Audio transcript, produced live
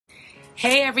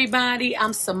Hey everybody,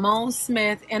 I'm Simone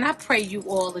Smith, and I pray you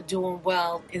all are doing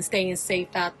well and staying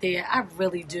safe out there. I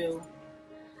really do.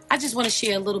 I just want to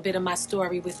share a little bit of my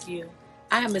story with you.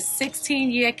 I am a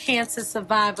 16-year cancer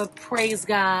survivor, praise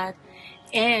God,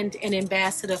 and an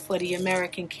ambassador for the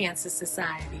American Cancer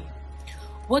Society.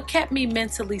 What kept me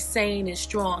mentally sane and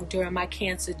strong during my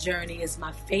cancer journey is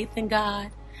my faith in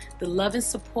God, the love and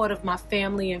support of my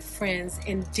family and friends,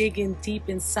 and digging deep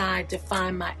inside to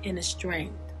find my inner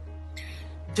strength.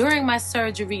 During my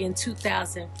surgery in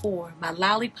 2004, my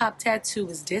lollipop tattoo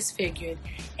was disfigured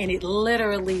and it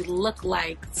literally looked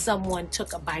like someone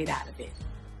took a bite out of it.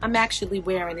 I'm actually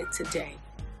wearing it today.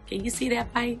 Can you see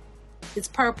that bite? It's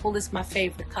purple, it's my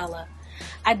favorite color.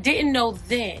 I didn't know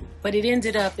then, but it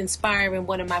ended up inspiring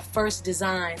one of my first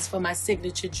designs for my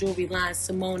signature jewelry line,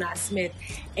 Simone I Smith,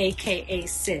 aka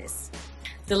Sis.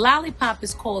 The lollipop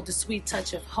is called the Sweet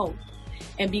Touch of Hope.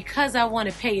 And because I want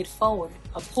to pay it forward,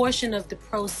 a portion of the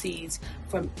proceeds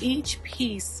from each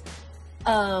piece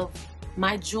of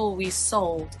my jewelry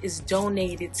sold is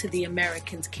donated to the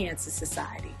American Cancer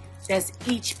Society. That's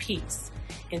each piece.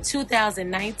 In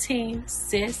 2019,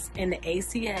 Sis and the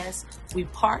ACS, we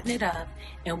partnered up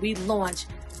and we launched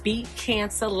Beat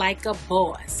Cancer Like a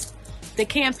Boss. The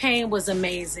campaign was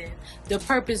amazing. The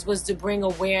purpose was to bring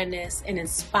awareness and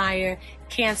inspire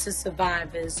cancer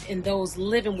survivors and those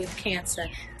living with cancer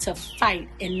to fight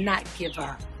and not give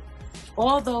up.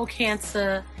 Although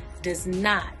cancer does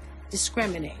not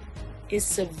discriminate, it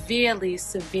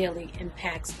severely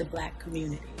impacts the Black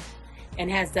community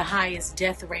and has the highest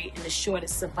death rate and the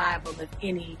shortest survival of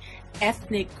any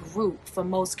ethnic group for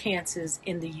most cancers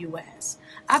in the U.S.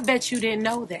 I bet you didn't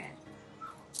know that.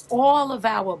 All of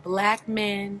our Black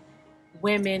men,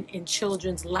 women, and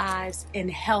children's lives and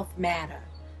health matter.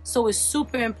 So it's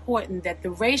super important that the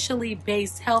racially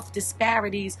based health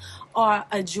disparities are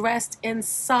addressed and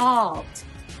solved.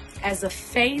 As a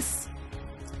face,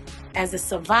 as a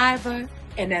survivor,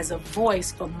 and as a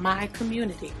voice for my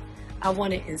community, I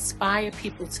want to inspire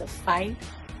people to fight,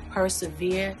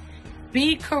 persevere,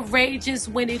 be courageous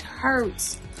when it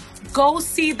hurts. Go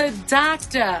see the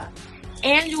doctor.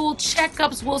 Annual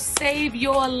checkups will save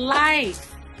your life.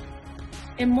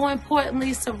 And more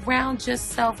importantly, surround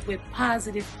yourself with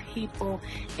positive people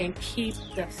and keep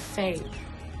the faith.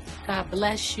 God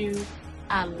bless you.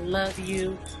 I love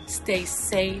you. Stay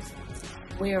safe.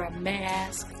 Wear a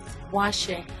mask. Wash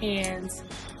your hands.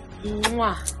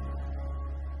 Mwah.